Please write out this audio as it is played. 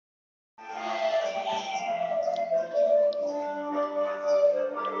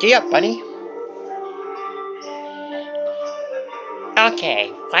Gee up, bunny.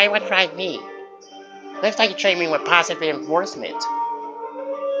 Okay, why would ride me? Looks like you train me with positive reinforcement.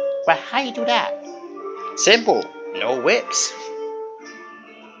 But how you do that? Simple, no whips.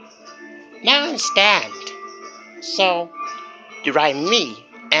 Now I understand. So, you ride me,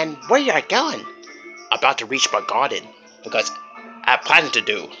 and where you are going? About to reach my garden, because I have plans to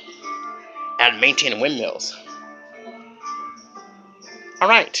do, and maintain windmills.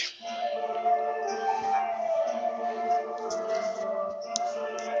 Alright.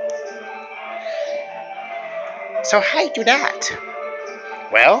 So how you do that?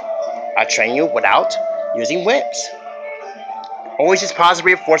 Well, I train you without using whips. Always use positive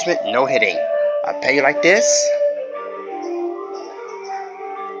reinforcement, no hitting. I pay you like this.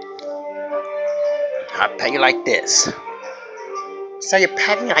 I pay you like this. So you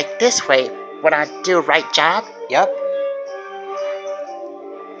pay me like this way when I do the right job? Yep.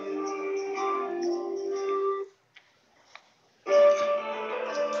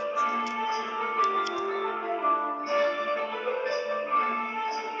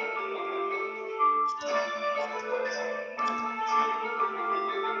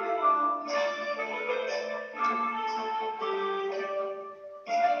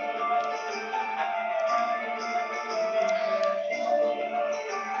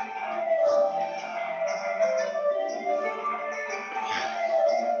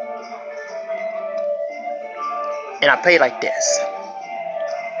 And I pay you like this.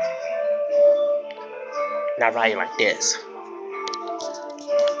 And I ride you like this.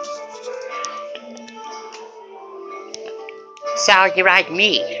 So you ride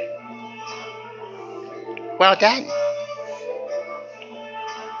me. Well done.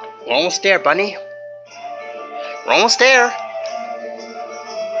 We're almost there, bunny. We're almost there.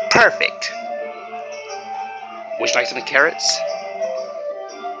 Perfect. Would you like some carrots?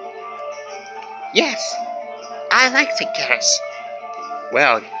 Yes, I like the carrots.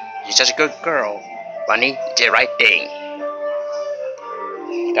 Well, you're such a good girl, bunny. You did the right thing.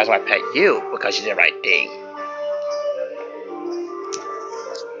 That's why I pet you, because you did the right thing.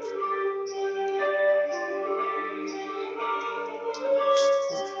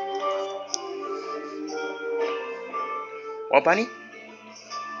 Well, bunny,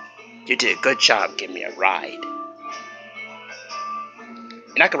 you did a good job giving me a ride.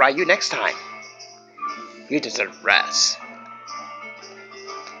 And I can ride you next time. You deserve rest.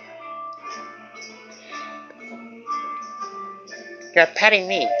 You're petting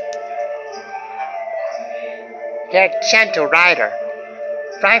me. You're a gentle rider.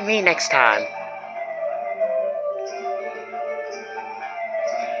 Ride me next time.